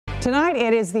Tonight,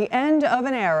 it is the end of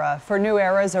an era for New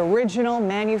Era's original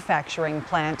manufacturing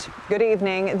plant. Good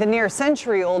evening. The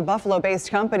near-century-old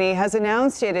Buffalo-based company has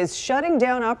announced it is shutting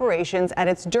down operations at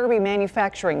its Derby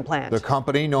manufacturing plant. The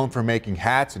company, known for making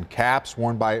hats and caps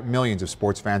worn by millions of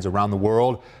sports fans around the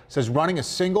world, says running a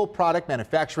single product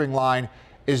manufacturing line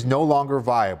is no longer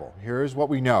viable. Here's what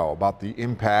we know about the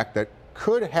impact that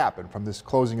could happen from this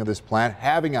closing of this plant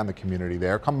having on the community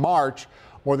there. Come March,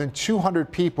 more than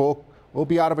 200 people will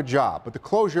be out of a job, but the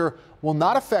closure will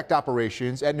not affect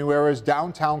operations at New Era's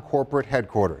downtown corporate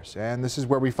headquarters. And this is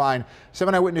where we find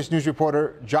 7 Eyewitness News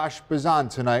reporter Josh Bazan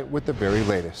tonight with the very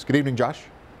latest. Good evening, Josh.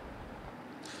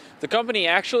 The company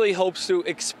actually hopes to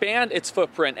expand its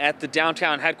footprint at the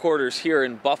downtown headquarters here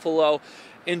in Buffalo.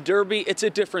 In Derby, it's a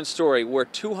different story, where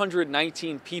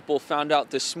 219 people found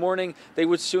out this morning they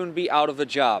would soon be out of a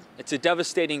job. It's a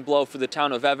devastating blow for the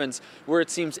town of Evans, where it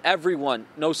seems everyone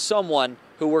knows someone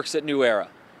who works at New Era.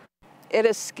 It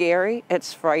is scary.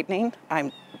 It's frightening.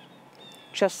 I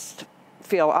just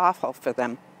feel awful for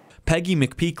them. Peggy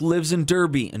McPeak lives in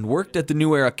Derby and worked at the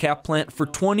New Era cap plant for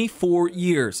 24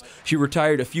 years. She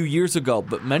retired a few years ago,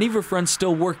 but many of her friends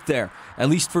still work there, at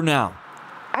least for now.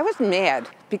 I was mad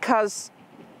because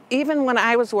even when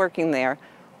I was working there,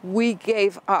 we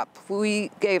gave up. We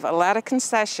gave a lot of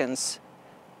concessions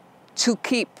to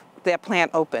keep that plant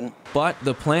open. But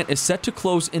the plant is set to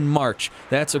close in March.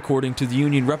 That's according to the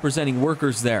union representing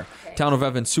workers there. Town of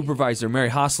Evans Supervisor Mary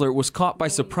Hostler was caught by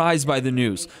surprise by the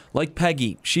news. Like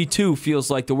Peggy, she too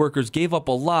feels like the workers gave up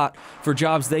a lot for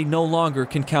jobs they no longer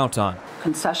can count on.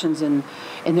 Concessions in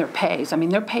their pays. I mean,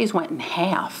 their pays went in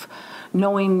half,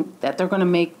 knowing that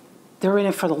they're in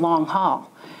it for the long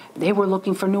haul. They were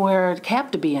looking for New Era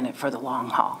Cap to be in it for the long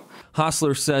haul.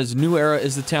 Hostler says New Era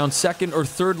is the town's second or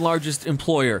third largest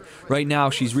employer. Right now,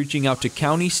 she's reaching out to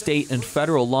county, state, and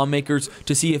federal lawmakers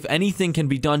to see if anything can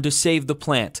be done to save the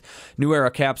plant. New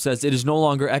Era Cap says it is no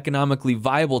longer economically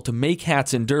viable to make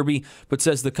hats in Derby, but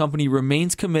says the company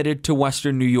remains committed to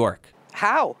Western New York.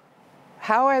 How?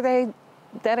 How are they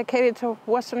dedicated to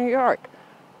Western New York?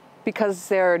 Because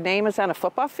their name is on a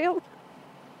football field?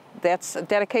 That's a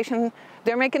dedication.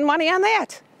 They're making money on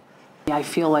that. I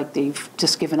feel like they've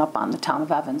just given up on the town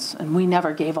of Evans, and we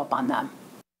never gave up on them.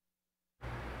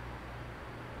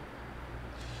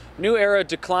 New Era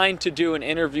declined to do an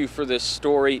interview for this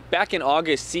story. Back in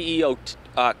August, CEO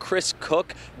Chris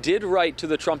Cook did write to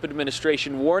the Trump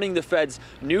administration warning the feds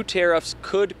new tariffs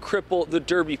could cripple the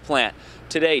Derby plant.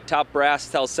 Today, top brass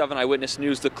tells 7 Eyewitness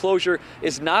News the closure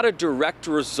is not a direct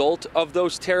result of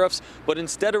those tariffs, but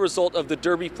instead a result of the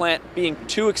Derby plant being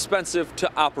too expensive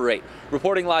to operate.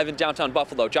 Reporting live in downtown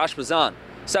Buffalo, Josh Bazan,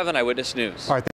 7 Eyewitness News. All right.